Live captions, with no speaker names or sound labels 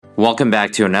Welcome back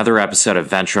to another episode of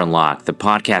Venture Unlocked, the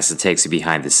podcast that takes you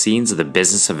behind the scenes of the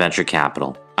business of venture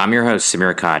capital. I'm your host,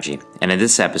 Samir Kaji, and in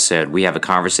this episode, we have a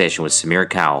conversation with Samir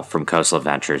Kaul from Khosla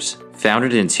Ventures.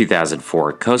 Founded in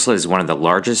 2004, Khosla is one of the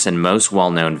largest and most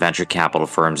well-known venture capital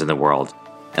firms in the world,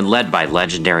 and led by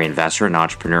legendary investor and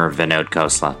entrepreneur Vinod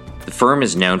Khosla. The firm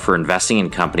is known for investing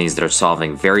in companies that are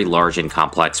solving very large and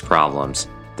complex problems.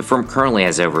 The firm currently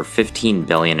has over $15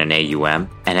 billion in AUM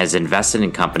and has invested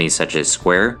in companies such as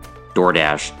Square,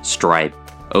 DoorDash, Stripe,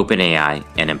 OpenAI,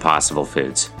 and Impossible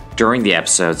Foods. During the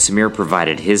episode, Samir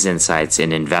provided his insights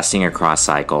in investing across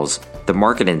cycles, the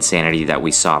market insanity that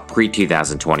we saw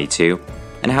pre-2022,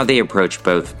 and how they approach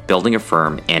both building a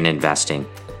firm and investing.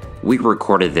 We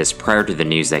recorded this prior to the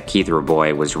news that Keith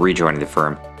Raboy was rejoining the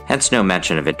firm, hence no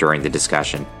mention of it during the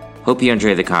discussion. Hope you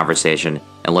enjoy the conversation,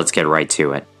 and let's get right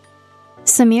to it.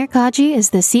 Samir Kaji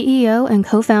is the CEO and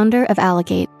co-founder of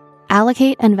Allocate.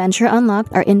 Allocate and Venture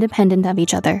Unlocked are independent of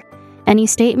each other. Any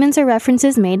statements or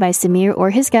references made by Samir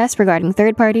or his guests regarding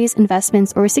third parties,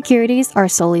 investments, or securities are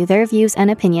solely their views and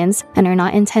opinions and are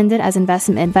not intended as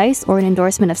investment advice or an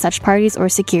endorsement of such parties or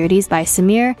securities by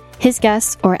Samir, his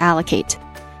guests, or Allocate.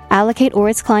 Allocate or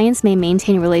its clients may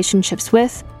maintain relationships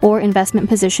with or investment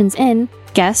positions in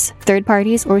guests, third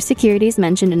parties, or securities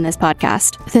mentioned in this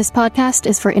podcast. This podcast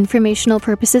is for informational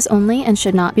purposes only and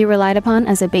should not be relied upon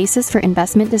as a basis for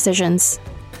investment decisions.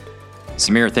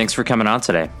 Samir, thanks for coming on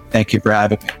today. Thank you for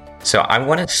having me. So I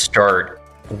want to start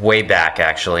way back,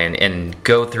 actually, and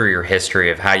go through your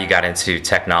history of how you got into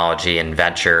technology and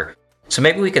venture. So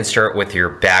maybe we can start with your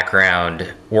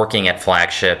background working at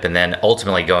Flagship and then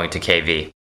ultimately going to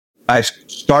KV. I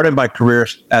started my career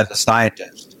as a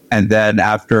scientist, and then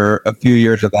after a few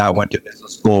years of that, I went to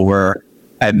business school where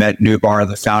I met Nubar,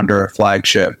 the founder of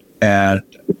Flagship, and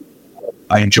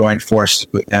I joined forces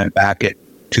with him back in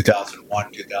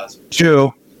 2001,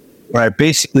 2002. What I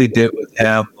basically did with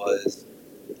him was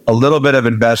a little bit of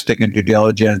investing in due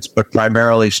diligence, but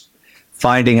primarily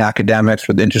finding academics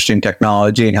with interesting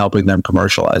technology and helping them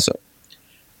commercialize it.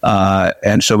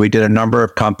 And so we did a number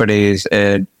of companies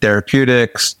in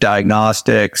therapeutics,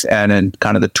 diagnostics, and in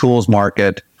kind of the tools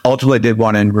market. Ultimately did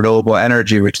one in renewable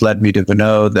energy, which led me to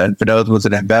Vinod. And Vinod was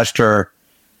an investor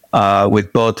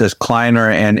with both his Kleiner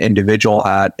and individual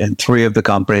hat in three of the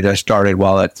companies I started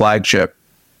while at Flagship.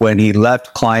 When he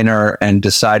left Kleiner and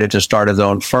decided to start his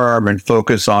own firm and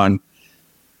focus on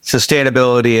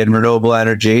sustainability and renewable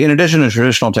energy, in addition to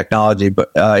traditional technology,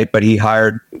 but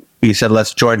he said,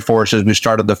 let's join forces. We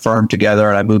started the firm together,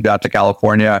 and I moved out to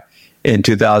California in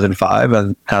 2005,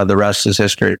 and kind of the rest is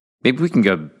history. Maybe we can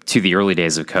go to the early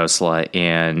days of Khosla,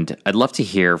 and I'd love to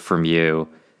hear from you.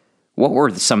 What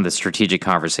were some of the strategic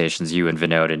conversations you and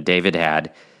Vinod and David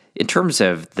had in terms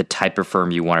of the type of firm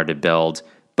you wanted to build,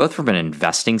 both from an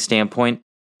investing standpoint,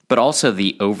 but also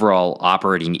the overall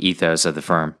operating ethos of the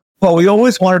firm? Well, we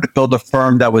always wanted to build a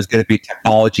firm that was going to be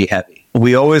technology heavy.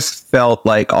 We always felt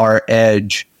like our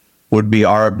edge would be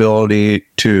our ability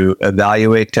to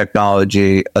evaluate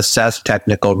technology, assess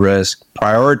technical risk,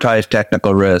 prioritize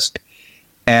technical risk,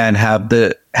 and have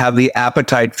the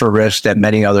appetite for risk that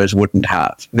many others wouldn't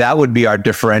have. That would be our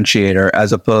differentiator,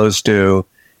 as opposed to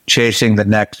chasing the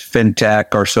next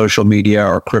fintech or social media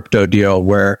or crypto deal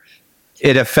where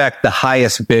in effect the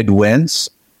highest bid wins.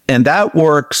 And that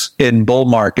works in bull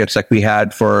markets like we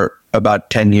had for about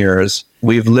 10 years.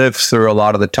 We've lived through a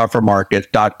lot of the tougher markets,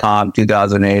 .com,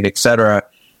 2008, et cetera.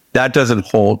 That doesn't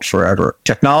hold forever.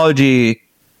 Technology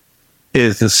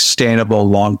is the sustainable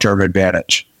long-term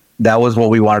advantage. That was what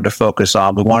we wanted to focus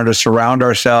on. We wanted to surround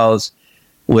ourselves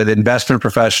with investment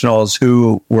professionals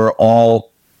who were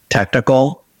all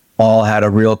technical, all had a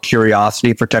real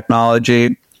curiosity for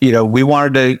technology. We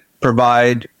wanted to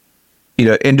provide,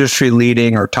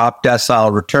 industry-leading or top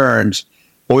decile returns,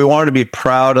 but we wanted to be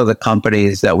proud of the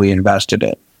companies that we invested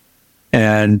in,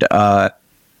 and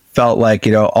felt like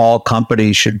all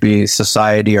companies should be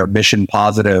society or mission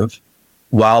positive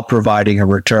while providing a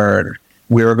return.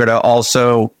 We were going to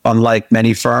also, unlike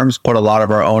many firms, put a lot of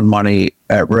our own money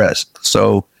at risk.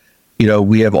 So,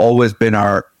 we have always been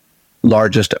our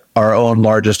own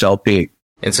largest LP.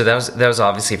 And so that was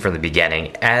obviously from the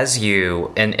beginning. As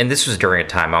you, and this was during a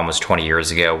time almost 20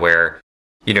 years ago where,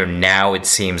 now it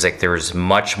seems like there's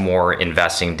much more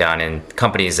investing done in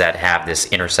companies that have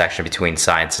this intersection between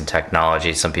science and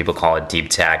technology. Some people call it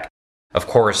deep tech. Of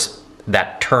course,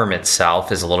 that term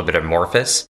itself is a little bit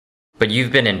amorphous, but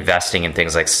you've been investing in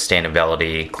things like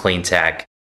sustainability, clean tech,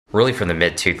 really from the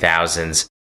mid-2000s.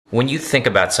 When you think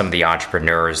about some of the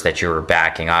entrepreneurs that you were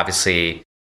backing, obviously,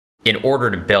 in order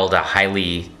to build a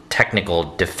highly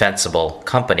technical, defensible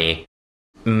company,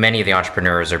 many of the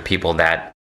entrepreneurs are people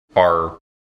that are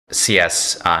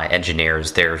CS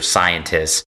engineers, they're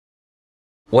scientists.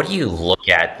 What do you look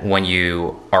at when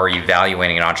you are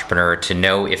evaluating an entrepreneur to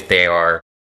know if they are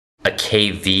a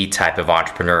KV type of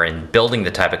entrepreneur and building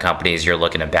the type of companies you're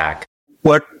looking to back?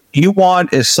 What you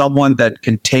want is someone that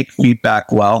can take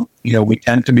feedback well. We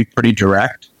tend to be pretty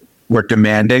direct. We're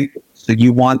demanding. So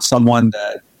you want someone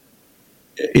that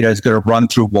is going to run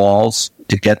through walls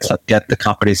to get the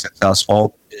company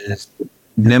successful, is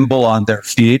nimble on their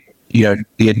feet. The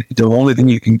only thing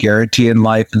you can guarantee in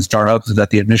life and startups is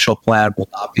that the initial plan will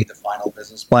not be the final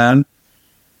business plan.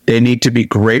 They need to be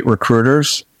great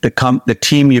recruiters. The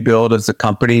team you build is the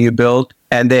company you build,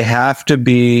 and they have to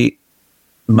be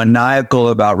maniacal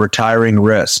about retiring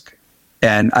risk.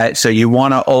 And so you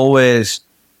want to always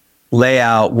lay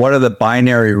out what are the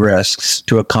binary risks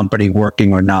to a company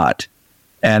working or not,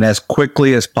 and as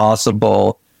quickly as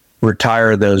possible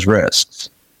retire those risks.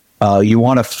 You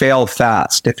want to fail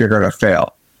fast if you're going to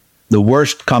fail. The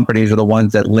worst companies are the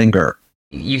ones that linger.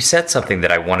 You said something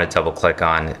that I want to double click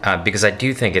on because I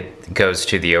do think it goes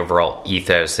to the overall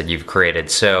ethos that you've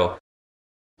created. So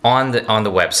on the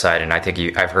website, and I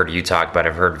think I've heard you talk about it,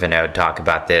 I've heard Vinod talk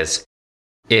about this,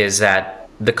 is that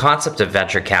the concept of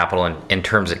venture capital in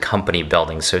terms of company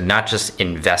building, so not just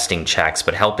investing checks,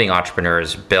 but helping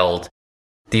entrepreneurs build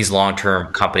these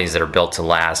long-term companies that are built to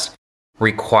last,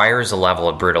 requires a level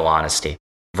of brutal honesty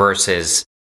versus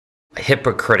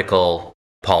hypocritical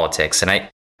politics. And I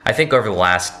think over the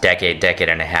last decade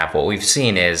and a half, what we've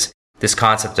seen is this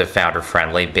concept of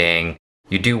founder-friendly being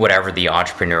you do whatever the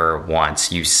entrepreneur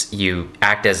wants. You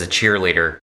act as a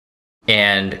cheerleader.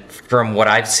 And from what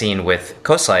I've seen with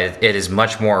Khosla, it is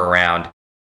much more around,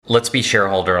 let's be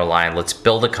shareholder aligned, let's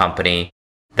build a company.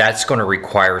 That's going to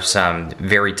require some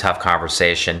very tough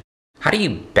conversation. How do you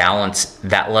balance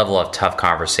that level of tough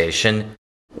conversation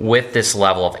with this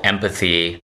level of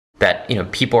empathy that,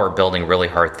 people are building really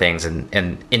hard things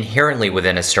and inherently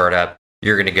within a startup,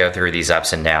 you're going to go through these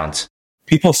ups and downs?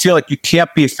 People feel like you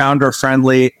can't be founder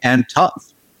friendly and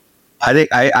tough.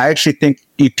 I actually think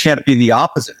you can't be the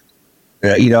opposite.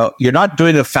 You're not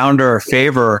doing a founder a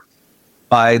favor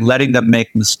by letting them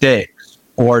make mistakes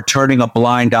or turning a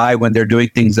blind eye when they're doing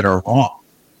things that are wrong.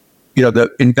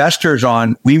 The investors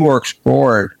on WeWork's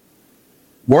board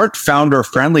weren't founder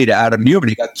friendly to Adam Newman.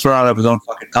 He got thrown out of his own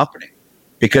fucking company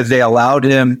because they allowed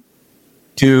him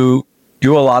to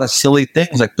do a lot of silly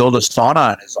things like build a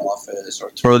sauna in his office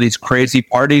or throw these crazy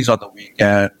parties on the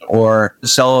weekend or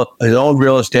sell his own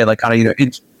real estate, like kind of,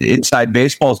 inside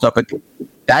baseball stuff. But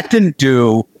that didn't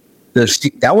do this.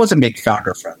 That wasn't make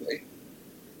founder friendly.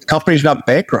 The company's not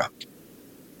bankrupt.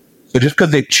 So just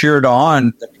because they cheered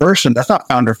on the person, that's not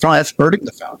founder friendly. That's hurting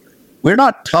the founder. We're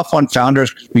not tough on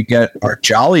founders because we get our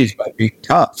jollies by being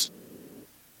tough.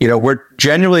 We're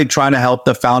genuinely trying to help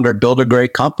the founder build a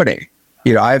great company.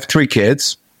 I have 3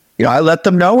 kids. I let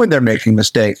them know when they're making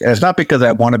mistakes. And it's not because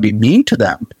I want to be mean to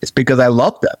them. It's because I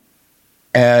love them.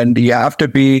 And you have to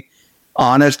be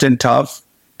honest and tough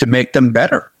to make them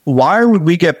better. Why would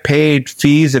we get paid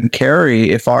fees and carry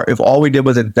if all we did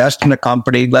was invest in a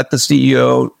company, let the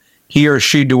CEO, he or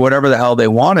she, do whatever the hell they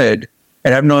wanted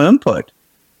and have no input?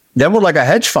 Then we're like a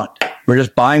hedge fund. We're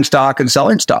just buying stock and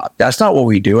selling stock. That's not what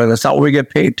we do, and that's not what we get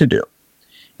paid to do.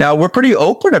 Now, we're pretty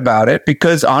open about it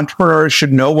because entrepreneurs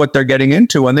should know what they're getting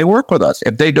into when they work with us.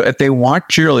 If they want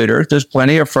cheerleaders, there's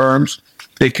plenty of firms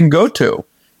they can go to.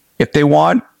 If they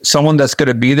want someone that's going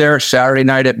to be there Saturday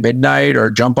night at midnight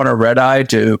or jump on a red eye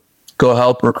to go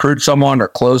help recruit someone or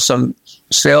close some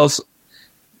sales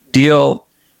deal,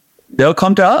 they'll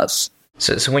come to us.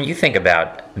 So when you think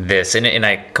about this, and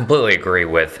I completely agree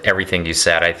with everything you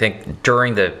said, I think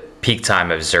during the peak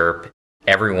time of ZIRP,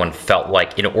 everyone felt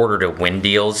like in order to win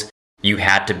deals, you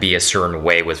had to be a certain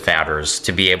way with founders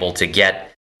to be able to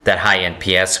get that high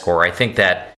NPS score. I think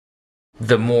that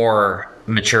the more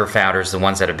mature founders, the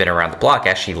ones that have been around the block,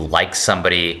 actually like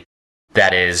somebody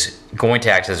that is going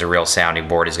to act as a real sounding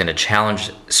board, is going to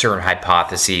challenge certain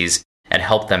hypotheses and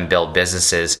help them build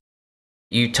businesses.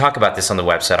 You talk about this on the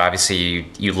website. Obviously,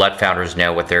 you let founders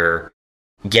know what they're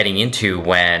getting into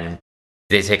when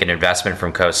they take an investment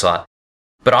from Khosla.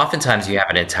 But oftentimes you have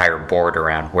an entire board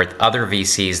around with other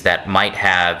VCs that might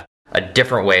have a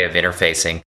different way of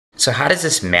interfacing. So how does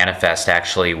this manifest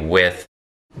actually with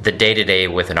the day-to-day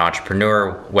with an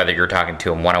entrepreneur, whether you're talking to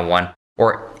them one-on-one,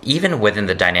 or even within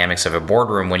the dynamics of a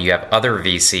boardroom when you have other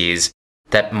VCs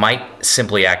that might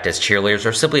simply act as cheerleaders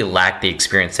or simply lack the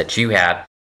experience that you have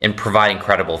in providing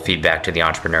credible feedback to the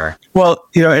entrepreneur? Well,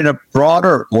 in a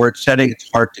broader board setting, it's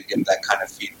hard to give that kind of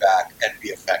feedback and be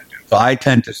effective. So I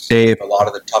tend to save a lot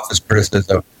of the toughest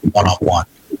criticism one-on-one.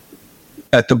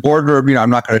 at the boardroom, I'm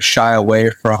not going to shy away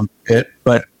from it,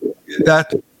 but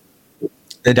that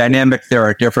the dynamics there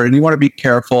are different, and you want to be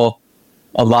careful.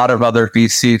 A lot of other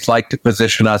VCs like to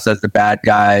position us as the bad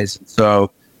guys,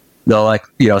 so they'll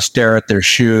stare at their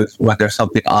shoes when there's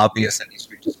something obvious that needs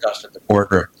to be discussed at the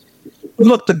boardroom.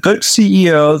 Look, the good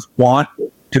CEOs want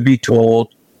to be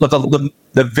told. Look,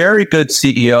 the very good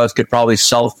CEOs could probably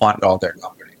self-fund all their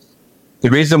companies. The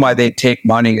reason why they take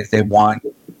money is they want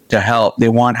to help. They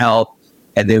want help,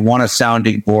 and they want a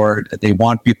sounding board. They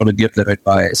want people to give them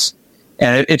advice.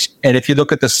 And if you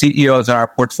look at the CEOs in our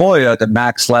portfolio, the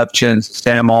Max Levchins,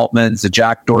 Sam Altmans, the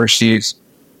Jack Dorseys,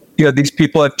 these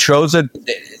people have chosen.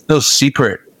 It's no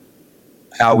secret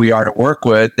how we are to work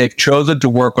with. They've chosen to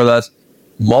work with us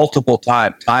multiple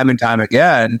times, time and time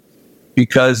again,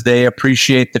 because they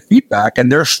appreciate the feedback,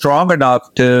 and they're strong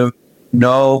enough to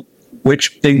know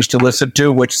which things to listen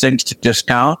to, which things to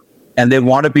discount, and they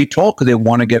want to be told because they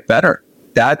want to get better.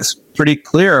 That's pretty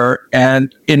clear.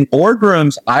 And in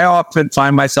boardrooms, I often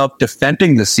find myself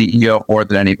defending the CEO more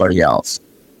than anybody else.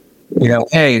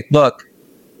 Hey, look,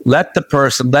 let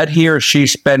he or she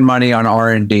spend money on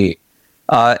R&D.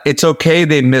 It's okay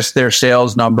they missed their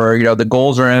sales number. The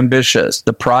goals are ambitious.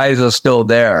 The prize is still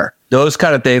there. Those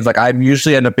kind of things, I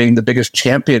usually end up being the biggest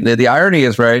champion. The irony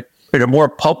is, right, in a more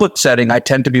public setting, I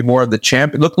tend to be more of the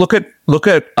champion. Look at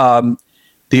the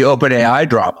OpenAI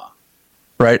drama.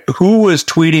 Right? Who was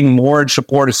tweeting more in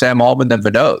support of Sam Altman than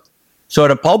Vinod? So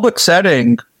in a public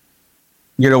setting,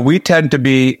 we tend to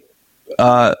be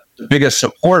the biggest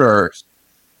supporters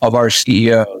of our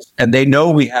CEOs, and they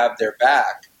know we have their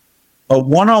back. But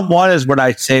one-on-one is when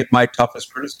I say my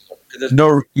toughest criticism,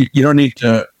 because you don't need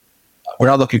to, we're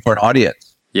not looking for an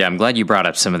audience. Yeah, I'm glad you brought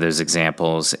up some of those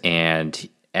examples. And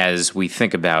as we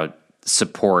think about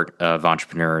support of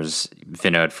entrepreneurs,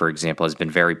 Vinod, for example, has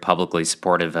been very publicly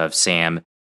supportive of Sam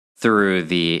through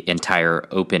the entire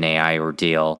OpenAI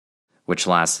ordeal, which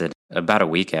lasted about a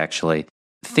week, actually.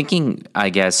 Thinking, I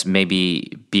guess,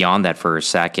 maybe beyond that for a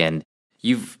second,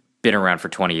 you've been around for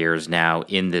 20 years now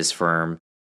in this firm,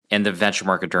 and the venture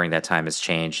market during that time has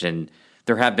changed. And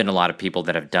there have been a lot of people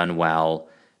that have done well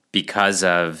because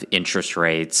of interest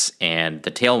rates and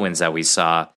the tailwinds that we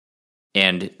saw.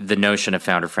 And the notion of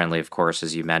founder-friendly, of course,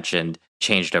 as you mentioned,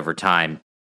 changed over time.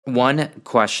 One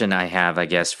question I have, I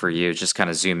guess, for you, just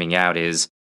kind of zooming out, is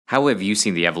how have you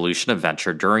seen the evolution of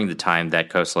venture during the time that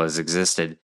Khosla has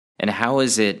existed? And how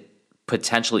has it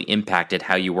potentially impacted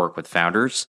how you work with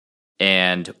founders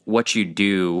and what you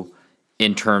do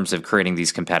in terms of creating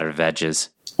these competitive edges?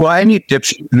 Well, any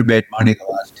dipshit who made money the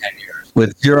last 10 years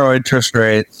with zero interest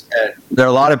rates. And there are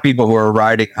a lot of people who are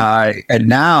riding high. And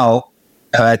now,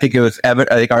 I think it was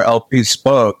evident, I think our LP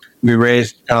spoke, we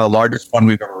raised the largest fund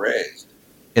we've ever raised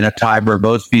in a time where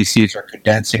most VCs are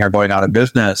condensing or going out of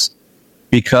business,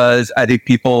 because I think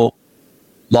people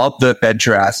love the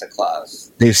venture asset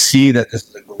class. They see that this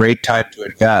is a great time to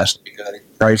invest because I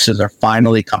think prices are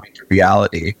finally coming to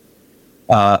reality.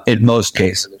 In most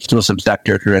cases, there's still some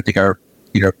sectors that I think are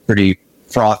pretty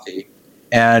frothy.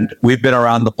 And we've been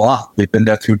around the block. We've been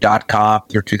there through .com,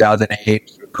 through 2008,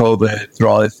 through COVID, through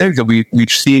all these things. And we've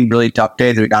seen really tough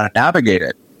days that we got to navigate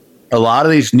it. A lot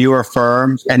of these newer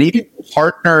firms, and even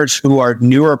partners who are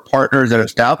newer partners at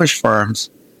established firms,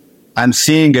 I'm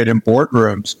seeing it in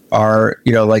boardrooms, are,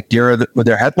 deer with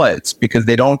their headlights, because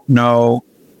they don't know,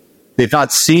 they've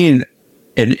not seen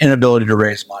an inability to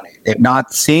raise money. They've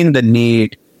not seen the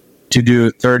need to do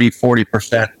 30,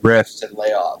 40% rifts and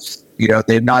layoffs.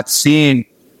 They've not seen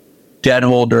debt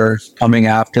holders coming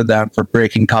after them for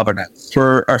breaking covenants.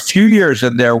 For a few years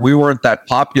in there, we weren't that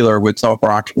popular with some of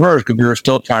our entrepreneurs because we were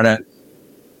still trying to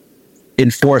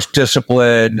enforce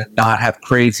discipline, not have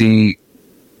crazy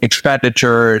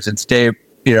expenditures, and stay,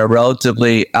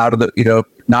 relatively out of the,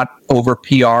 not over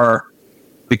PR,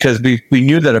 because we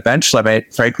knew that eventually,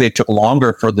 frankly, it took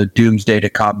longer for the doomsday to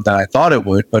come than I thought it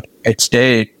would, but it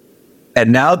stayed.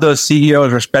 And now those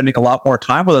CEOs are spending a lot more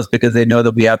time with us because they know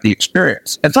that we have the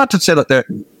experience. It's not to say that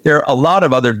there are a lot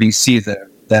of other VCs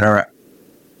that are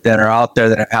out there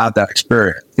that have had that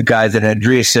experience. The guys at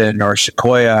Andreessen or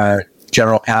Sequoia,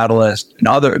 General Catalyst,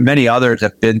 and many others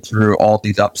have been through all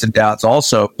these ups and downs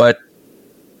also. But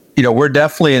we're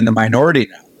definitely in the minority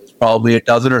now. There's probably a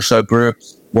dozen or so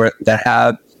groups that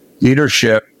have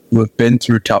leadership who have been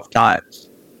through tough times.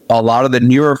 A lot of the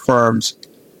newer firms,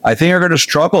 I think, are going to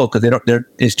struggle because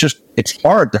it's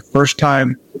hard.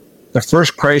 The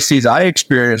first crises I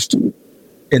experienced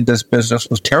in this business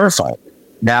was terrifying.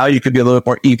 Now you could be a little bit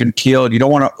more even keeled. You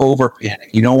don't want to over panic.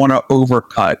 You don't want to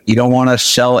overcut. You don't want to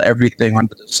sell everything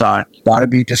under the sun. You got to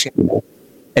be disciplined.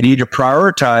 and you need to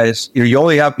prioritize.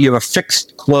 You have a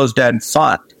fixed closed-end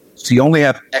fund, so you only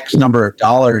have X number of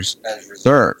dollars as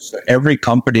reserves. So every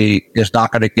company is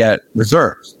not going to get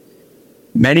reserves.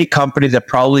 Many companies that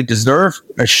probably deserve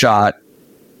a shot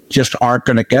just aren't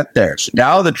going to get there. So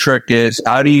now the trick is,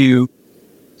 how do you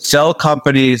sell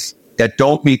companies that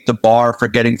don't meet the bar for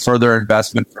getting further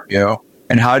investment from you?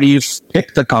 And how do you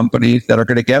pick the companies that are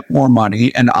going to get more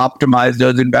money and optimize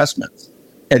those investments?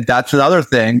 And that's another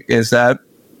thing, is that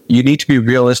you need to be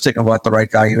realistic of what the right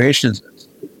valuations is.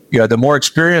 The more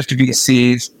experienced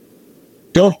VCs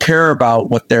don't care about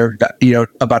what they're,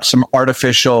 about some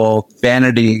artificial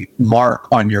vanity mark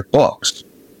on your books.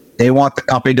 They want the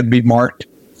company to be marked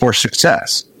for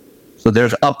success. So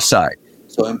there's upside.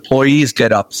 So employees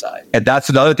get upside. And that's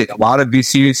another thing. A lot of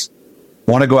VCs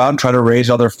want to go out and try to raise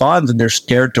other funds, and they're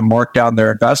scared to mark down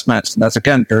their investments. And that's,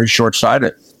 again, very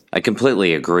short-sighted. I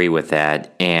completely agree with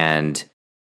that. And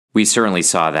we certainly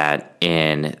saw that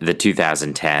in the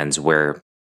 2010s, where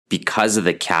because of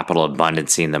the capital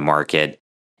abundancy in the market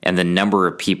and the number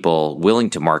of people willing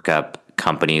to mark up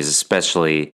companies,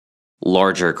 especially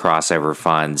larger crossover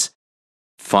funds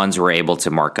were able to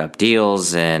mark up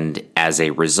deals. And as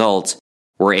a result,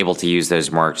 we're able to use those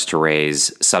marks to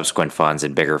raise subsequent funds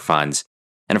and bigger funds.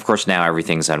 And of course, now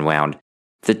everything's unwound.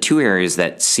 The two areas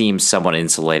that seem somewhat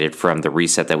insulated from the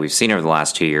reset that we've seen over the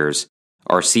last 2 years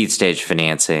are seed stage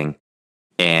financing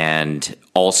and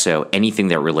also anything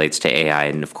that relates to AI.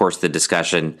 And of course, the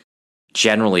discussion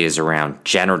generally is around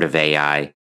generative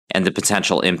AI and the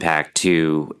potential impact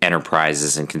to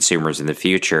enterprises and consumers in the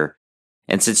future.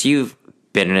 And since you've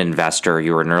been an investor,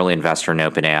 you were an early investor in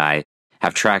OpenAI,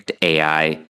 have tracked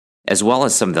AI, as well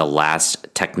as some of the last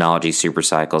technology super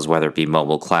cycles, whether it be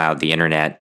mobile, cloud, the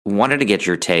internet, wanted to get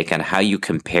your take on how you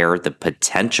compare the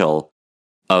potential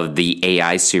of the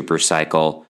AI super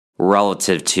cycle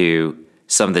relative to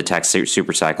some of the tech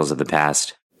super cycles of the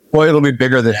past. Well, it'll be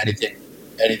bigger than anything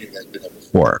that's been there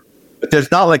before. But there's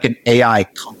not like an AI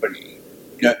company.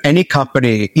 Any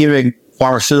company, even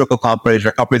pharmaceutical companies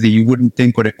or companies that you wouldn't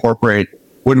think would incorporate,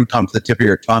 wouldn't come to the tip of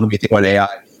your tongue when you think about AI.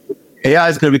 AI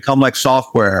is going to become like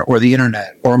software or the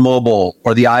internet or mobile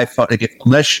or the iPhone.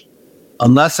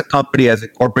 Unless a company has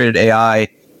incorporated AI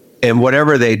in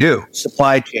whatever they do,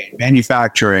 supply chain,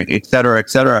 manufacturing, et cetera,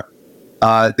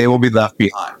 they will be left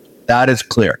behind. That is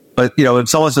clear. But, if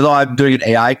someone says, I'm doing an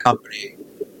AI company,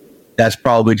 that's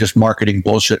probably just marketing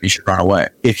bullshit. You should run away.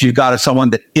 If you've got someone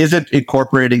that isn't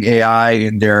incorporating AI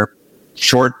in their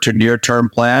short to near term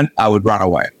plan, I would run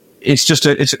away. It's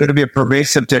going to be a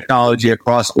pervasive technology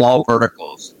across all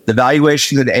verticals. The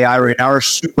valuations in AI right now are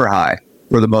super high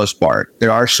for the most part.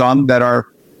 There are some that are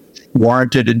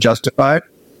warranted and justified,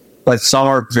 but some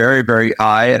are very, very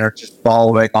high and are just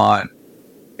following on.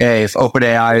 Hey, if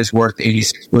OpenAI is worth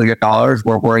 $86 million,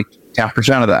 we're worth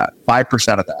 10% of that,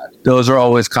 5% of that. Those are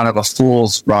always kind of a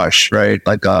fool's rush, right?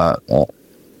 Like a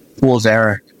fool's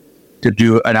errand to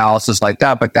do analysis like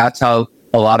that. But that's how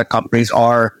a lot of companies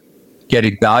are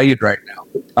getting valued right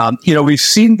now. We've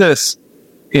seen this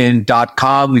in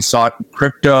 .com, we saw it in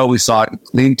crypto, we saw it in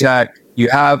clean tech. You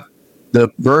have the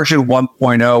version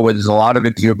 1.0 where there's a lot of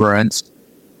exuberance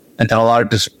and then a lot of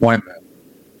disappointment.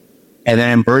 And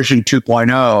then in version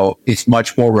 2.0, it's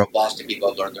much more robust and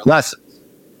people learn their lessons.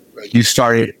 Right? You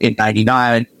started in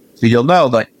 99, so you'll know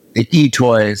that the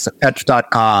eToys, the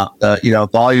Pets.com, the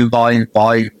volume,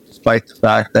 despite the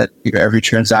fact that every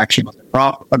transaction was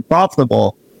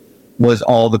unprofitable, was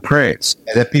all the praise.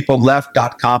 And then people left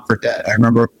 .com for dead. I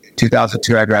remember in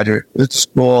 2002, I graduated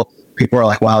school. People were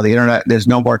like, wow, the internet, there's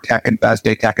no more tech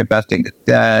investing. Tech investing is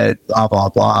dead, blah, blah,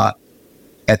 blah.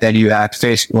 And then you had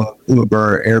Facebook,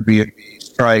 Uber, Airbnb,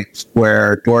 Stripe,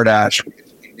 Square, DoorDash, you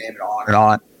can name it on and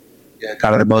on.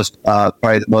 Kind of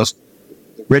the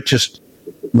richest,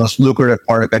 most lucrative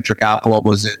part of venture capital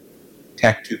was in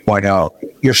tech 2.0.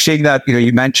 You're seeing that,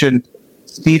 you mentioned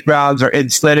seed rounds are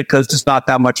insulated because there's not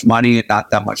that much money and not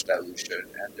that much dilution.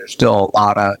 And there's still a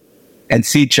lot of, and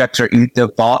seed checks are,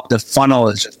 the funnel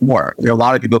is just more. There are a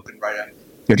lot of people who can write a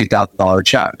 $50,000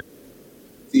 check.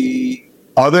 The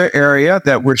other area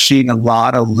that we're seeing a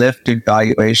lot of lift in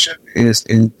valuation is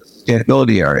in the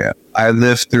sustainability area. I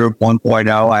lived through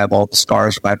 1.0. I have all the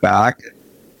scars on my back.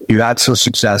 You had some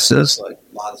successes like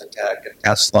Tech and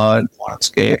Tesla and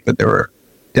QuantumScape, but there were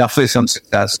definitely some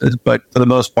successes. But for the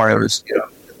most part, it was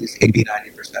at least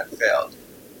 80-90% failed.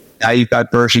 Now you've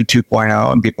got version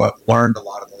 2.0, and people have learned a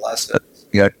lot of the lessons.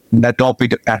 That don't be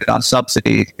dependent on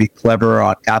subsidies. Be clever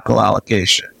on capital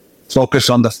allocation. Focus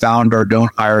on the founder.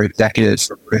 Don't hire executives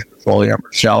from British Petroleum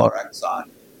or Shell or Exxon.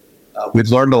 We've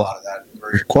learned a lot of that.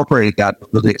 We're incorporating that.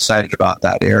 We're really excited about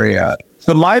that area.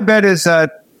 So my bet is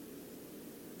that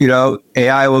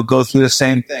AI will go through the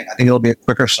same thing. I think it'll be a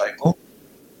quicker cycle.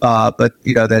 But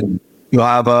then you'll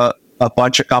have a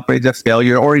bunch of companies that fail.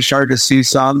 You're already starting to see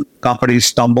some companies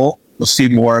stumble. You'll see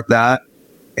more of that.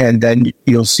 And then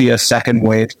you'll see a second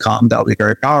wave come that'll be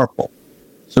very powerful.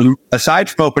 So aside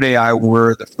from OpenAI,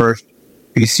 we're the first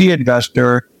VC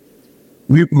investor.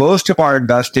 Most of our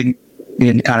investing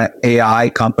in kind of AI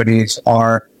companies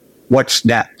are what's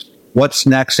next? What's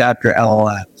next after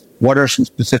LLMs? What are some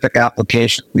specific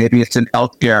applications? Maybe it's in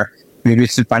healthcare. Maybe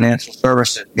it's in financial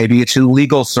services. Maybe it's in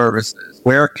legal services.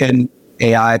 Where can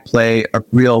AI play a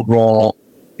real role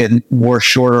in more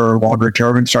shorter or longer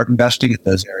term, and start investing in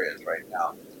those areas right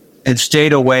now? And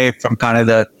stayed away from kind of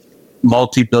the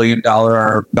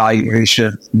multi-billion-dollar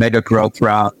valuation, mega growth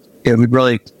round. We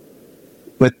really,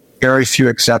 with very few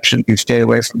exceptions, we've stayed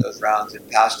away from those rounds and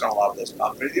passed on a lot of those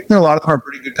companies. Even though a lot of them are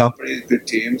pretty good companies, good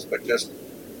teams, but just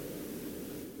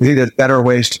we think there's better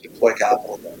ways to deploy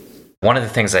capital. One of the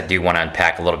things I do want to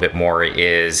unpack a little bit more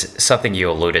is something you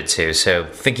alluded to. So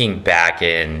thinking back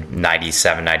in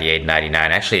 97, 98,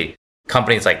 99, actually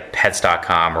companies like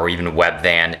Pets.com or even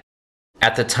Webvan,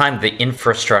 at the time, the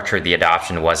infrastructure, the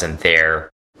adoption wasn't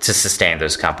there to sustain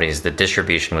those companies. The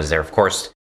distribution was there. Of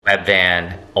course,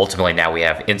 Webvan, ultimately now we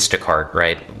have Instacart,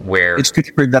 right? Where it's good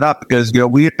to bring that up because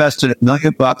we invested $1 million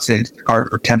in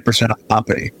Instacart for 10% of the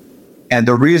company. And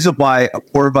the reason why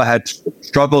Apoorva had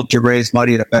struggled to raise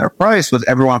money at a better price was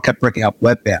everyone kept bringing up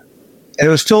Webvan. And it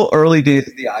was still early days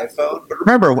of the iPhone. But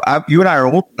remember, you and I are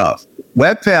old enough.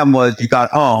 Webvan was you got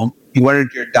home, you went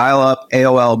into your dial-up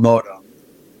AOL modem,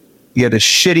 you had a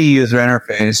shitty user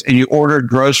interface, and you ordered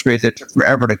groceries that took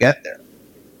forever to get there.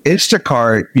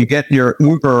 Instacart, you get your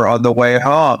Uber on the way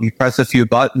home, you press a few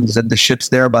buttons, and the shit's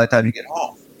there by the time you get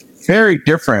home. Very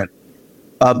different.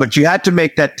 But you had to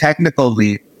make that technical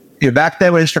leap. Back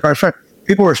then when Instacart started,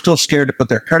 people were still scared to put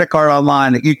their credit card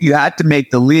online. You had to make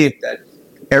the leap that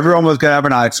everyone was going to have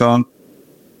an iPhone.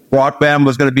 Broadband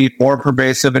was going to be more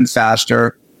pervasive and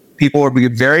faster. People would be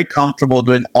very comfortable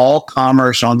doing all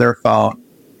commerce on their phone.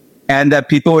 And that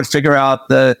people would figure out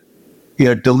the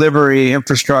delivery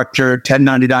infrastructure,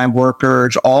 1099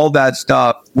 workers, all that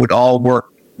stuff would all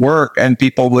work, and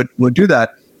people would do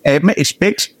that. And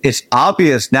it's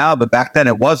obvious now, but back then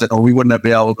it wasn't, or we wouldn't have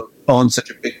been able to own such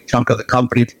a big chunk of the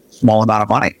company for a small amount of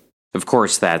money. Of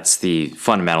course, that's the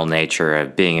fundamental nature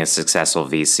of being a successful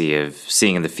VC, of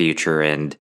seeing in the future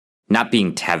and not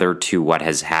being tethered to what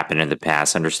has happened in the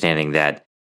past, understanding that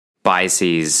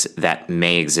biases that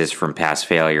may exist from past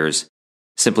failures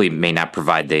simply may not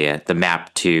provide the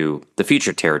map to the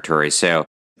future territory. So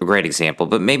a great example,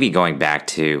 but maybe going back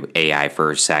to AI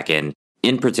for a second,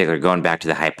 in particular, going back to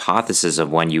the hypothesis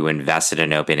of when you invested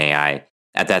in OpenAI.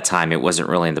 At that time, it wasn't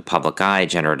really in the public eye,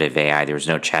 generative AI. There was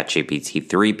no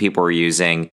ChatGPT-3 people were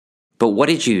using. But what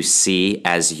did you see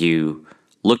as you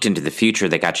looked into the future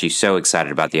that got you so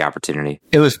excited about the opportunity?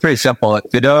 It was pretty simple.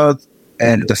 Vinod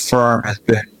and the firm has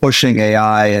been pushing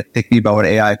AI and thinking about what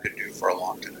AI could do for a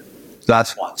long time. So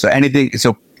that's one.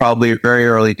 So probably very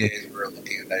early days, we were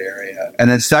looking at that area. And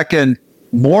then second,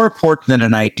 more important than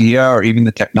an idea or even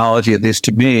the technology, at least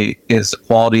to me, is the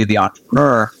quality of the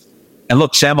entrepreneur. And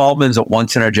look, Sam Altman's a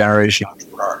once-in-a-generation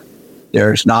entrepreneur.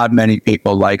 There's not many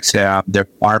people like Sam. There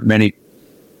aren't many.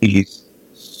 He's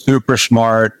super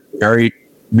smart, very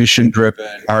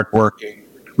mission-driven, hardworking,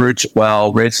 recruits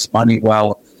well, raises money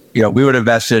well. We would have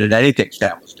invested in anything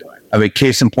Sam was doing. I mean,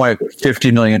 case in point,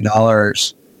 $50 million,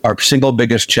 our single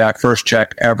biggest check, first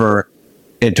check ever,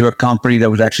 into a company that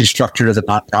was actually structured as a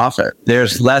nonprofit.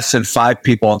 There's less than 5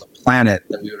 people on the planet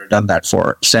that we would have done that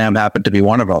for. Sam happened to be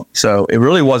one of them. So it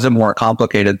really wasn't more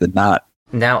complicated than that.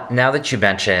 Now that you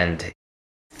mentioned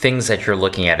things that you're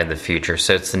looking at in the future,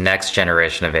 so it's the next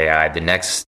generation of AI, the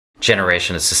next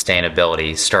generation of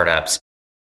sustainability startups.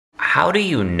 How do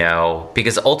you know?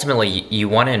 Because ultimately you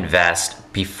want to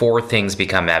invest before things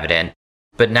become evident,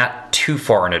 but not too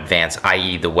far in advance,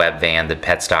 i.e. the Webvan, the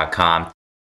Pets.com.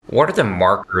 What are the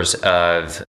markers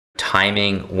of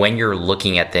timing when you're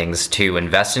looking at things to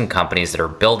invest in companies that are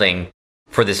building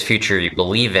for this future you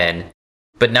believe in,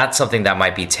 but not something that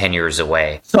might be 10 years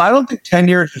away? So I don't think 10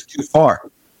 years is too far.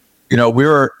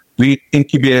 We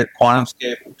incubated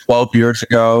QuantumScape 12 years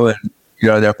ago, and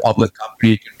they're a public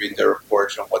company. You can read their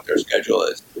reports on what their schedule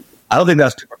is. I don't think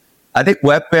that's too far. I think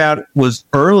Webvan was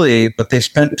early, but they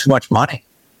spent too much money.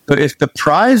 But if the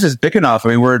prize is big enough,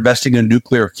 we're investing in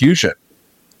nuclear fusion,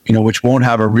 which won't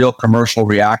have a real commercial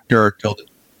reactor till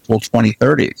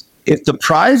 2030s. If the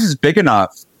prize is big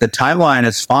enough, the timeline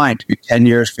is fine to be 10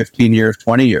 years, 15 years,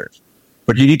 20 years.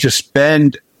 But you need to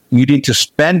spend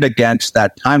against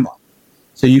that timeline.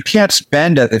 So you can't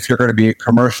spend it if you're going to be a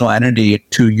commercial entity in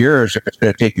 2 years if it's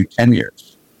going to take you 10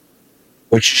 years.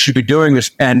 What you should be doing is,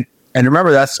 and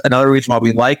remember, that's another reason why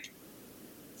we like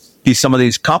some of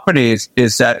these companies,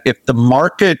 is that if the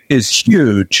market is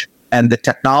huge and the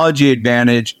technology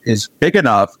advantage is big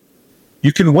enough,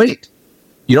 you can wait.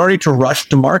 You don't need to rush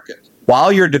to market.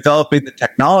 While you're developing the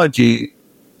technology,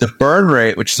 the burn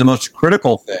rate, which is the most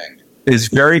critical thing, is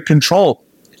very controlled.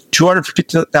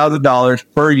 $250,000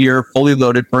 per year, fully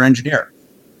loaded per engineer.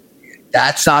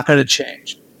 That's not going to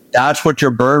change. That's what your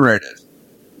burn rate is.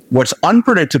 What's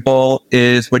unpredictable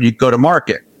is when you go to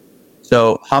market.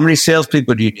 So how many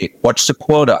salespeople do you need? What's the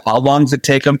quota? How long does it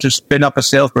take them to spin up a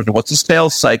salesperson? What's the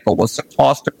sales cycle? What's the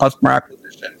cost of customer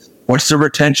acquisition? What's the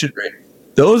retention rate?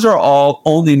 Those are all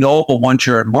only knowable once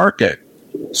you're in market.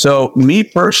 So me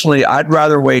personally, I'd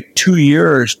rather wait 2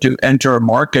 years to enter a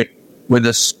market with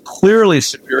a clearly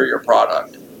superior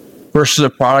product versus a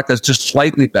product that's just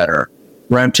slightly better,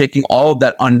 where I'm taking all of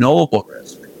that unknowable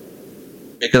risk.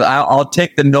 Because I'll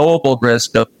take the knowable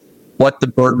risk of what the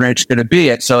burn rate's going to be.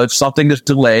 And so if something is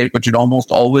delayed, which it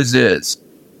almost always is,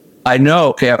 I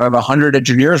know, okay, I have 100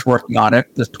 engineers working on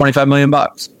it. There's $25 million.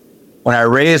 When I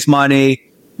raise money,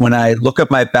 when I look at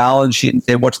my balance sheet and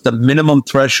say, what's the minimum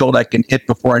threshold I can hit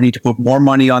before I need to put more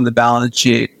money on the balance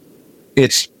sheet?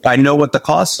 I know what the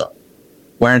costs are.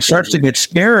 Where it starts to get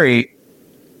scary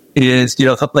is,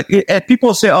 like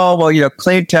people say, oh, well,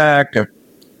 clean tech,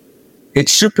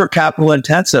 it's super capital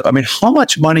intensive. I mean, how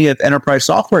much money have enterprise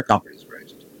software companies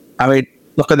raised? I mean,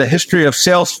 look at the history of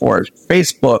Salesforce,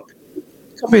 Facebook.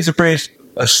 Companies have raised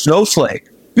a snowflake,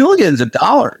 billions of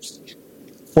dollars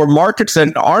for markets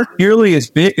that aren't nearly as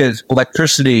big as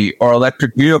electricity or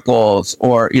electric vehicles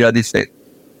or, these things.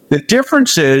 The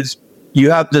difference is you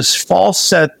have this false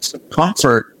sense of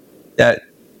comfort that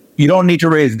you don't need to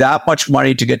raise that much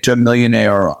money to get to $1 million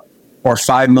ARR or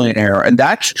 $5 million ARR. And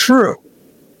that's true.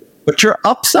 But your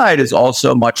upside is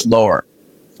also much lower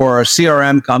for a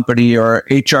CRM company or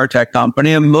HR tech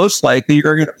company, and most likely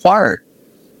you're going to get acquired,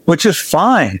 which is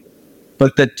fine.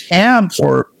 But the TAM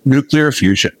for nuclear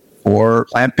fusion, for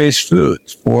plant-based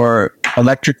foods, for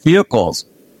electric vehicles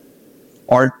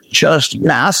are just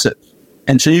massive.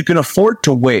 And so you can afford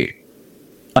to wait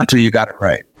until you got it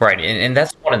right. Right. And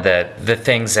that's one of the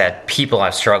things that people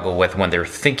have struggled with when they're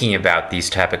thinking about these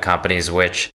type of companies,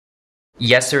 which,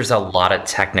 yes, there's a lot of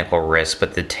technical risk,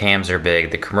 but the TAMs are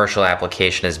big. The commercial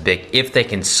application is big if they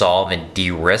can solve and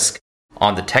de-risk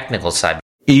on the technical side.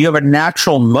 You have a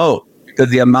natural moat because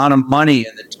the amount of money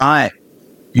and the time,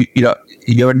 you have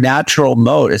a natural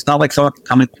moat. It's not like someone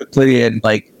coming quickly in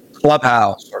like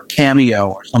Clubhouse or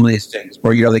Cameo or some of these things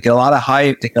where, they get a lot of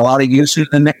hype, they get a lot of usage,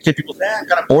 and the next day people say, I'm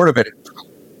kind of bored of it.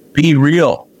 Be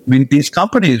real. I mean, these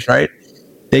companies, right?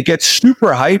 They get super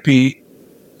hypey,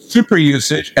 super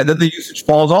usage, and then the usage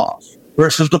falls off.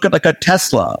 Versus look at like a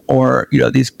Tesla or,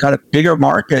 these kind of bigger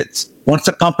markets. Once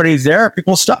the company's there,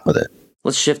 people stuck with it.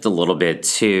 Let's shift a little bit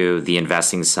to the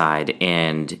investing side.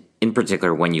 And in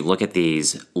particular, when you look at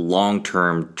these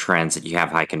long-term trends that you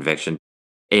have high conviction,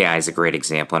 AI is a great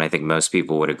example. And I think most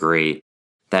people would agree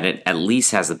that it at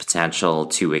least has the potential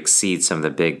to exceed some of the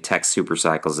big tech super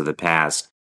cycles of the past.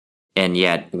 And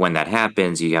yet, when that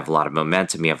happens, you have a lot of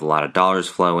momentum, you have a lot of dollars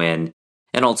flow in,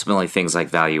 and ultimately things like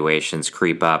valuations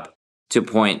creep up to a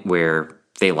point where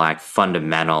they lack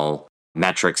fundamental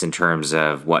metrics in terms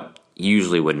of what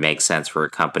usually would make sense for a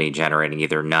company generating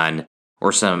either none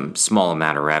or some small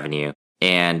amount of revenue.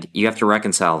 And you have to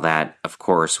reconcile that, of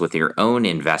course, with your own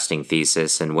investing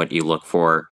thesis and what you look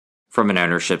for from an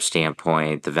ownership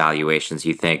standpoint, the valuations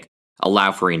you think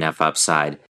allow for enough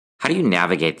upside. How do you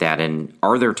navigate that? And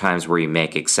are there times where you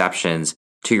make exceptions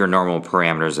to your normal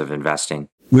parameters of investing?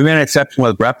 We made an exception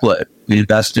with Replit. We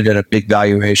invested in a big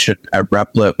valuation at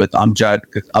Replit with Amjad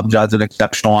because Amjad's an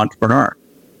exceptional entrepreneur.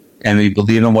 And we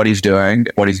believe in what he's doing.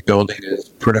 What he's building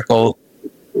is critical.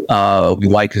 We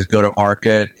like his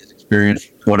go-to-market. His experience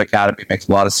with Code Academy makes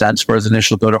a lot of sense for his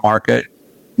initial go-to-market.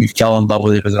 We fell in love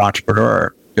with him as an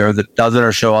entrepreneur. There are a dozen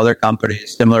or so other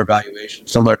companies, similar valuation,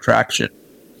 similar traction,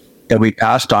 that we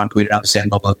passed on because we didn't have the same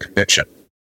level of conviction.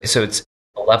 So it's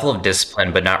a level of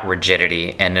discipline, but not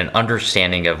rigidity, and an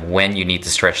understanding of when you need to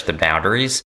stretch the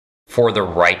boundaries for the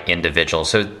right individual.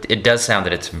 So it does sound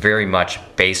that it's very much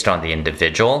based on the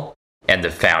individual and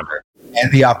the founder.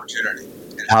 And the opportunity.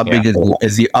 And how big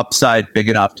is the upside big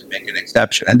enough to make an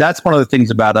exception? And that's one of the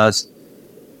things about us,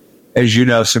 as you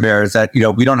know, Samir, is that,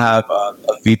 we don't have a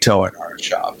veto in our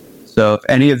shop. So if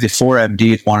any of the 4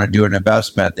 MDs want to do an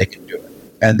investment, they can do it.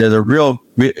 And there's a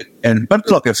but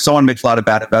look, if someone makes a lot of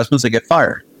bad investments, they get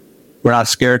fired. We're not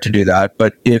scared to do that.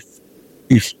 But if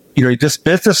this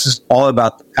business is all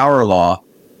about the power law,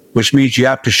 which means you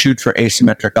have to shoot for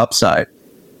asymmetric upside.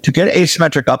 To get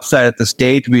asymmetric upside at the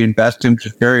stage we invest in, which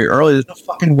is very early, there's no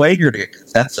fucking way you're going to get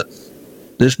consensus.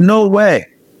 There's no way.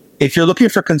 If you're looking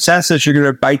for consensus, you're going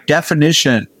to, by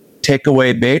definition, take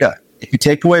away beta. If you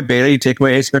take away beta, you take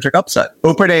away asymmetric upside.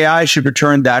 OpenAI should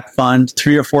return that fund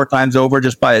 3 or 4 times over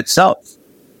just by itself.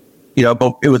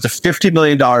 But it was a $50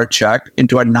 million check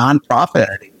into a nonprofit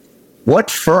entity.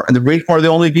 What firm? And the reason why are the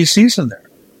only VCs in there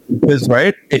is,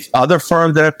 right? If other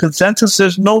firms that have consensus,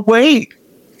 there's no way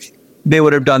they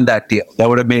would have done that deal. That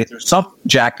would have made some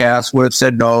jackass would have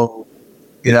said no,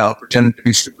 pretending to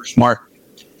be super smart.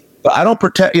 But I don't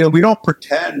pretend, we don't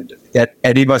pretend that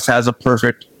any of us has a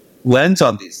perfect lens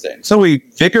on these things. So we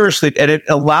vigorously, and it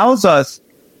allows us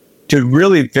to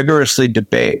really vigorously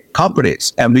debate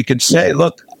companies. And we can say,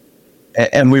 look,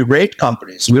 and we rate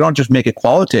companies. We don't just make it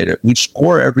qualitative. We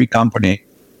score every company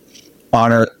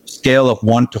on a scale of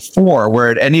 1 to 4, where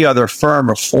at any other firm,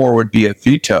 a 4 would be a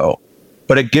veto.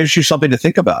 But it gives you something to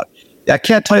think about. I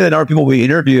can't tell you the number of people we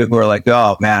interview who are like,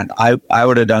 oh, man, I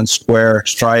would have done Square,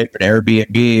 Stripe, and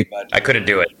Airbnb, but I couldn't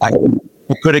do it. I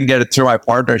couldn't get it through my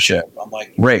partnership. I'm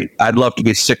like, great. I'd love to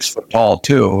be 6 foot tall,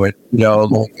 too. And,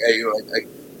 run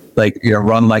like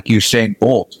Usain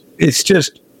Bolt. It's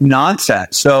just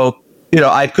nonsense. So,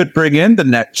 I could bring in the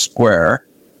next Square.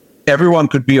 Everyone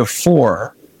could be a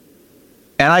 4.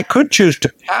 And I could choose to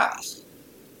pass.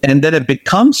 And then it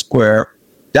becomes Square.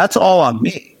 That's all on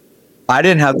me. I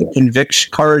didn't have the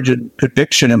courage and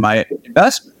conviction in my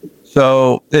investment.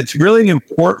 So it's really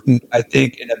important, I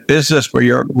think, in a business where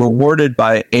you're rewarded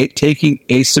by taking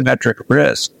asymmetric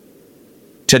risk,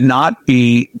 to not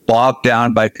be bogged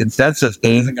down by consensus that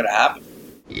isn't going to happen.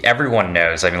 Everyone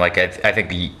knows. I mean, I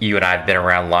think you and I have been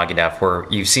around long enough where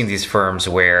you've seen these firms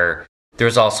where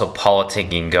there's also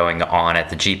politicking going on at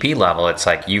the GP level. It's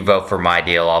like, you vote for my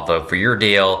deal, I'll vote for your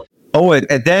deal. Oh,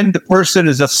 and then the person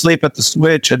is asleep at the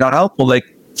switch and not helpful. Like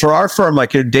for our firm,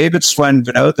 David, Swen,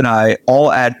 Vinod, and I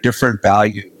all add different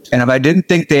value. And if I didn't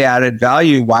think they added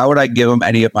value, why would I give them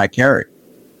any of my carry?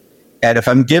 And if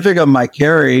I'm giving them my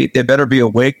carry, they better be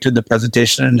awake to the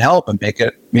presentation and help and make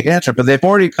an answer. But they've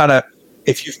already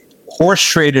if you horse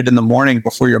traded in the morning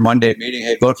before your Monday meeting,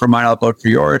 hey, vote for mine, I'll vote for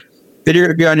yours, then you're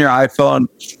going to be on your iPhone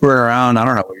screwing around. I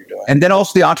don't know what you're doing. And then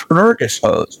also the entrepreneur gets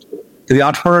hosed. The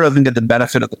entrepreneur doesn't get the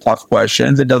benefit of the tough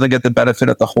questions. It doesn't get the benefit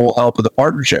of the whole help of the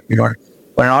partnership.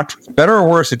 Better or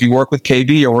worse, if you work with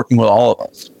KB, you're working with all of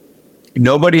us.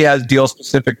 Nobody has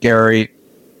deal-specific carry.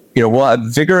 We'll have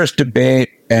vigorous debate,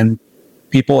 and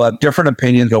people have different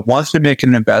opinions. But once they make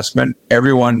an investment,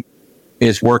 everyone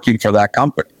is working for that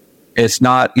company. It's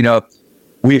not,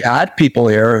 we've had people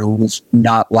here who's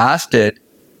not lasted,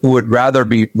 who would rather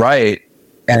be right,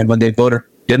 and when they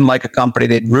didn't like a company,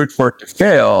 they'd root for it to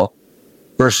fail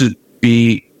versus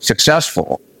be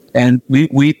successful. And we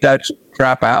weed that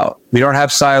crap out. We don't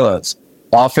have silos.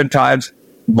 Oftentimes,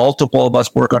 multiple of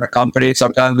us work on a company.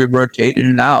 Sometimes we rotate in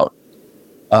and out.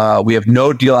 We have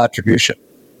no deal attribution.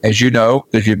 As you know,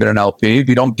 because you've been an LP,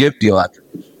 we don't give deal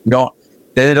attribution.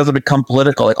 Then it doesn't become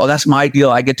political. Like, oh, that's my deal.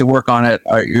 I get to work on it.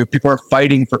 People are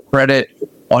fighting for credit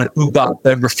on who got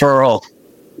the referral.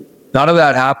 None of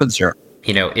that happens here.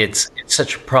 It's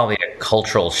such probably a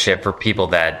cultural shift for people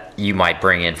that you might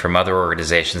bring in from other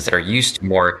organizations that are used to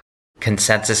more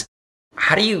consensus.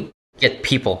 How do you get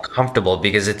people comfortable?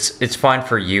 Because it's fine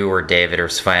for you or David or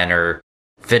Sven or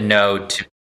Vinod to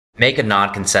make a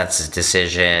non-consensus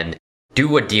decision,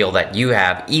 do a deal that you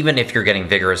have, even if you're getting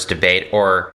vigorous debate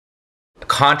or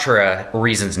contra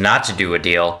reasons not to do a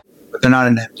deal. But they're not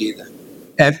an FD then.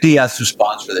 FD has to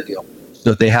sponsor the deal.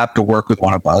 So they have to work with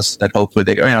one of us that hopefully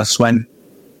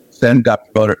Sven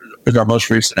got promoted, was our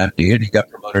most recent FD, and he got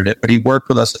promoted but he worked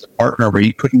with us as a partner where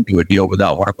he couldn't do a deal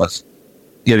without one of us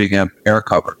giving him air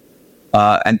cover.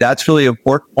 And that's really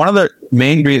important. One of the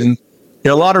main reasons,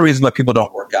 there are a lot of reasons why people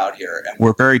don't work out here. And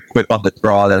we're very quick on the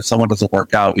draw that if someone doesn't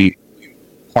work out, we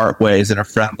part ways in a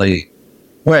friendly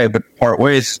way. But part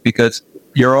ways because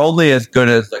you're only as good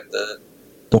as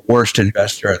the worst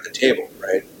investor at the table,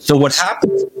 right? So what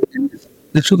happens,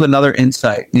 this was another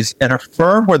insight, is at a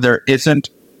firm where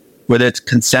it's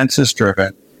consensus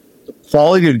driven, the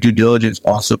quality of due diligence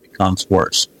also becomes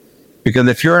worse. Because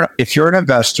if you're an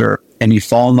investor and you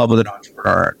fall in love with an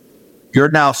entrepreneur,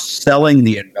 you're now selling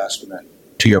the investment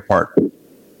to your partner.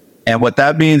 And what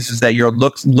that means is that you're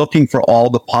looking for all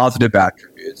the positive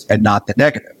attributes and not the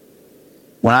negative.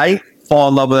 When I fall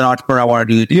in love with an entrepreneur, I want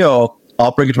to do the deal,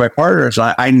 I'll bring it to my partners.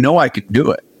 I know I can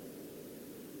do it.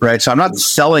 Right? So I'm not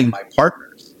selling my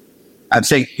partners. I'm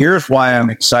saying, here's why I'm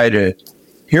excited.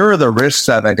 Here are the risks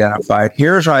I've identified.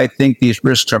 Here's how I think these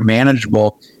risks are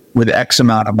manageable with X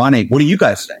amount of money. What do you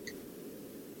guys think?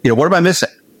 What am I missing?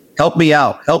 Help me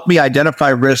out. Help me identify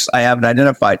risks I haven't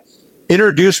identified.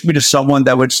 Introduce me to someone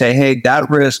that would say, hey, that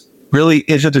risk really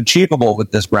isn't achievable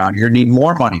with this round. You need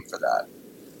more money for that.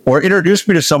 Or introduce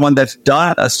me to someone that's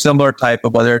done a similar type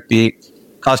of, whether it be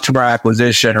customer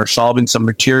acquisition or solving some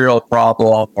material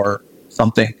problem or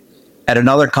something at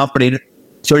another company.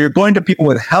 So you're going to people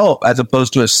with help as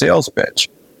opposed to a sales pitch,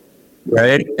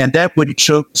 right? And that would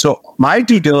show. So my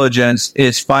due diligence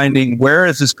is finding, where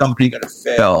is this company going to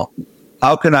fail?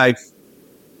 How can I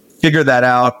figure that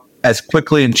out as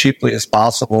quickly and cheaply as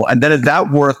possible? And then is that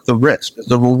worth the risk? Is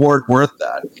the reward worth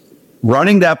that?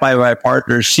 Running that by my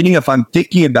partners, seeing if I'm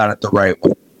thinking about it the right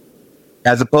way,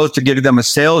 as opposed to giving them a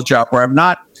sales job where I'm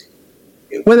not,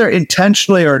 whether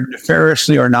intentionally or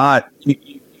nefariously or not, you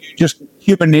just,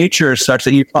 human nature is such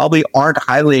that you probably aren't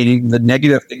highlighting the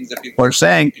negative things that people are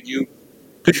saying. Could you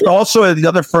also, at the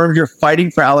other firms, you're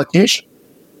fighting for allocation.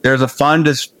 There's a fund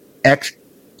is X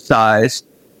size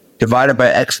divided by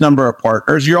X number of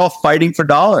partners. You're all fighting for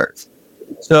dollars.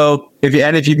 So if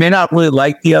you may not really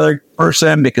like the other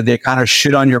person because they kind of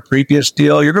shit on your previous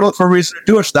deal, you're going to look for a reason to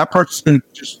do it. So that person's going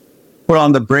to just put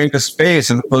on the bravest face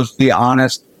as opposed to the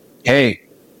honest, hey,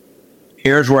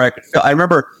 here's where I could feel. I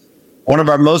remember one of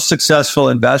our most successful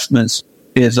investments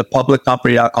is a public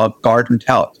company called Guardant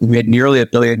Health. We had nearly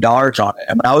 $1 billion on it.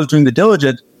 And when I was doing the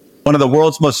diligence, one of the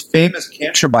world's most famous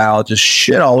cancer biologists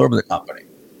shit all over the company.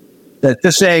 That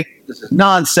this is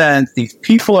nonsense. These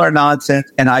people are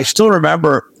nonsense. And I still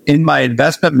remember in my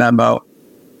investment memo,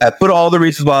 I put all the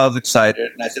reasons why I was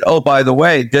excited. And I said, oh, by the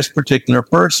way, this particular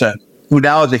person, who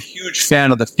now is a huge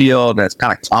fan of the field, and it's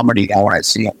kind of comedy now when I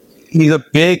see him. He's a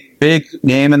big, big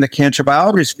name in the cancer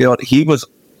biology field. He was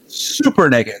super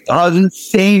negative. I was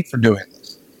insane for doing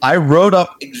this. I wrote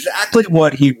up exactly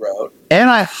what he wrote, and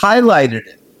I highlighted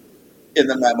it in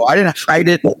the memo. I didn't hide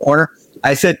it in the corner.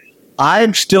 I said,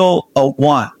 I'm still a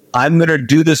one. I'm going to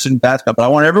do this investment, but I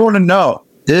want everyone to know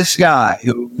this guy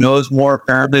who knows more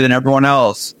apparently than everyone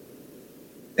else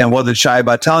and wasn't shy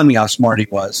about telling me how smart he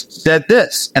was, said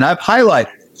this, and I've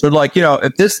highlighted it. So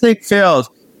if this thing fails,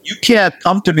 you can't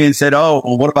come to me and say, oh,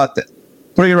 well, what about this?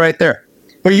 Putting it right there.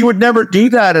 But you would never do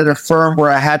that at a firm where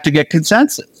I had to get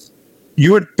consensus.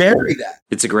 You would bury that.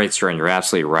 It's a great story, and you're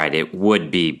absolutely right. It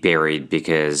would be buried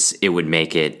because it would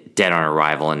make it dead on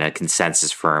arrival in a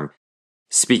consensus firm.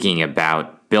 Speaking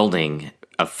about building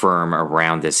a firm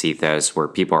around this ethos where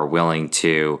people are willing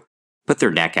to put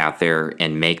their neck out there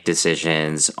and make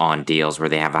decisions on deals where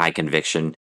they have high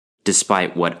conviction,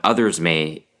 despite what others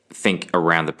may think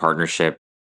around the partnership,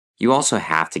 you also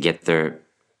have to get the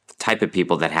type of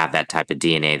people that have that type of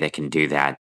DNA that can do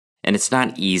that. And it's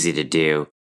not easy to do.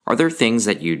 Are there things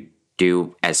that you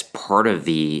do as part of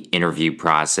the interview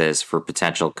process for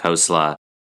potential Khosla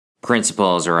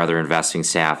principals or other investing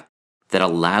staff that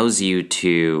allows you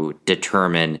to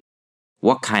determine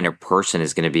what kind of person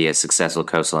is going to be a successful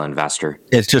Khosla investor?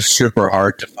 It's just super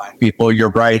hard to find people.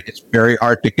 You're right. It's very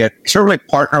hard to get certainly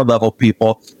partner level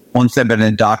people once they've been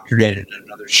indoctrinated in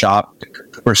another shop.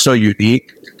 We're so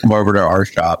unique to come over to our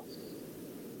shop.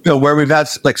 Where we've had,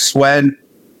 like Swen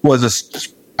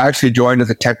actually joined as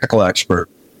a technical expert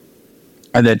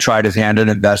and then tried his hand in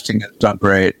investing and it's done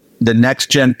great. The next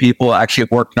gen people actually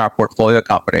worked in our portfolio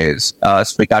companies. So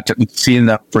we've seen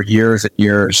them for years and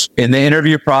years. In the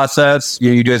interview process,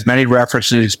 you do as many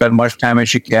references, you spend as much time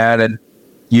as you can. And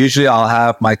usually I'll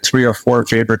have my 3 or 4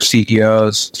 favorite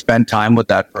CEOs spend time with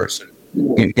that person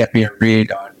and get me a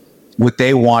read on would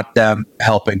they want them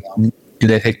helping them? Do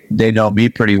they think they know me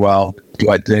pretty well?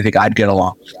 Do they think I'd get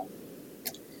along with them?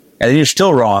 And you're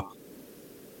still wrong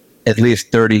at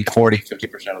least 30, 40,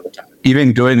 50% of the time,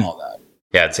 even doing all that.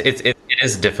 Yeah, it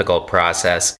is a difficult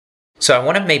process. So I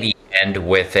want to maybe end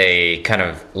with a kind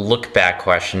of look back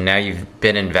question. Now you've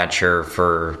been in venture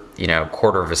for, a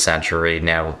quarter of a century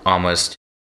now, almost.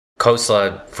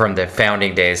 Khosla from the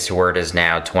founding days to where it is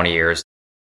now, 20 years.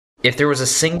 If there was a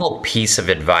single piece of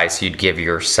advice you'd give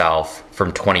yourself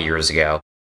from 20 years ago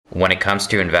when it comes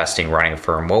to investing, running a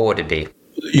firm, what would it be?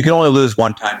 You can only lose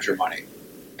one time your money,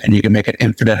 and you can make an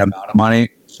infinite amount of money.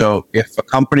 So if a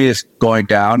company is going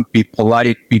down, be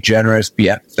polite, be generous, be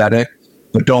empathetic,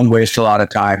 but don't waste a lot of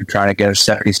time trying to get a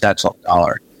 70 cents on the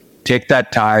dollar. Take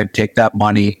that time, take that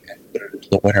money, and put it into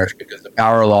the winners because the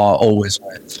power law always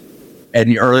wins.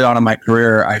 And early on in my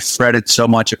career, I fretted so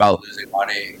much about losing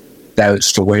money that it was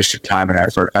just a waste of time and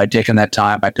effort. If I'd taken that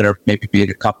time, I could have maybe been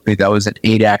a company that was at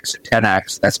 8x,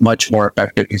 10x. That's much more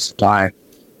effective use of time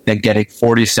than getting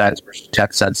 40 cents versus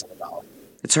 10 cents on the dollar.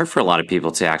 It's hard for a lot of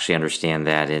people to actually understand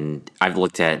that. And I've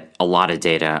looked at a lot of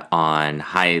data on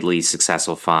highly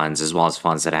successful funds as well as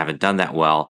funds that haven't done that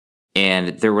well.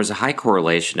 And there was a high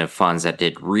correlation of funds that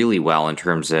did really well in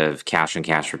terms of cash on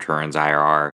cash returns,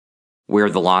 IRR, where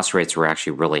the loss rates were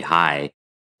actually really high.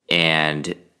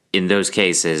 And in those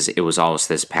cases, it was almost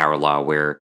this power law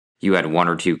where you had one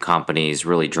or two companies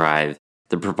really drive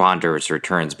the preponderance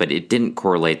returns, but it didn't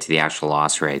correlate to the actual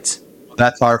loss rates.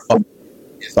 That's our fund.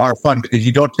 It's our fund because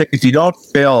if you don't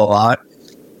fail a lot,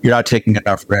 you're not taking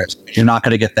enough risk. You're not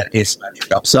going to get that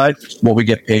asymmetric upside, which is what we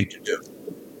get paid to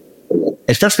do.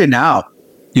 Especially now,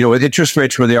 with interest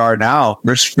rates where they are now,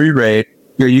 risk-free rate,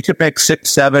 you could make 6,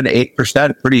 7,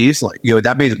 8% pretty easily.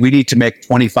 That means we need to make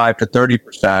 25 to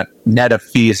 30% net of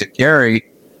fees and carry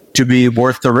to be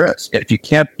worth the risk. If you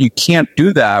can't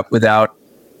do that without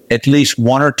at least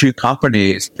one or two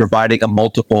companies providing a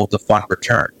multiple of the fund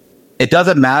return. It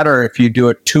doesn't matter if you do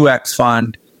a 2x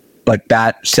fund, like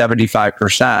bat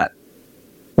 75%,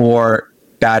 or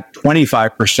bat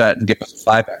 25% and give us a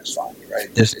 5x fund, right?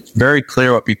 It's very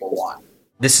clear what people want.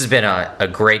 This has been a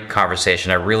great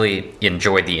conversation. I really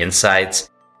enjoyed the insights.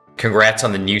 Congrats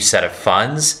on the new set of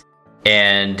funds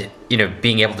and,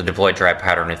 being able to deploy dry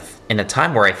powder in a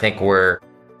time where I think we're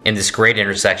in this great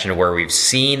intersection where we've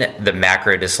seen the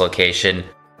macro dislocation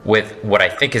with what I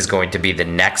think is going to be the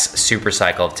next super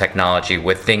cycle of technology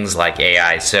with things like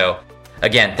AI. So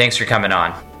again, thanks for coming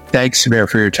on. Thanks, Samir,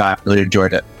 for your time. Really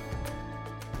enjoyed it.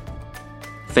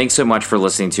 Thanks so much for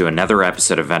listening to another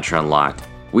episode of Venture Unlocked.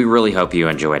 We really hope you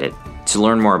enjoyed it. To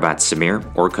learn more about Samir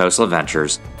or Khosla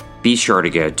Ventures, be sure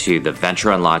to go to the Venture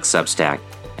Unlocked Substack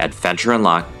at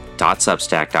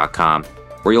ventureunlocked.substack.com,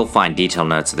 where you'll find detailed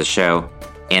notes of the show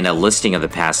and a listing of the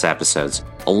past episodes,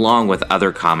 along with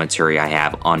other commentary I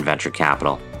have on venture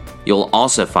capital. You'll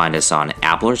also find us on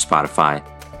Apple or Spotify,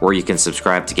 where you can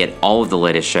subscribe to get all of the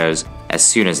latest shows as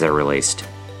soon as they're released.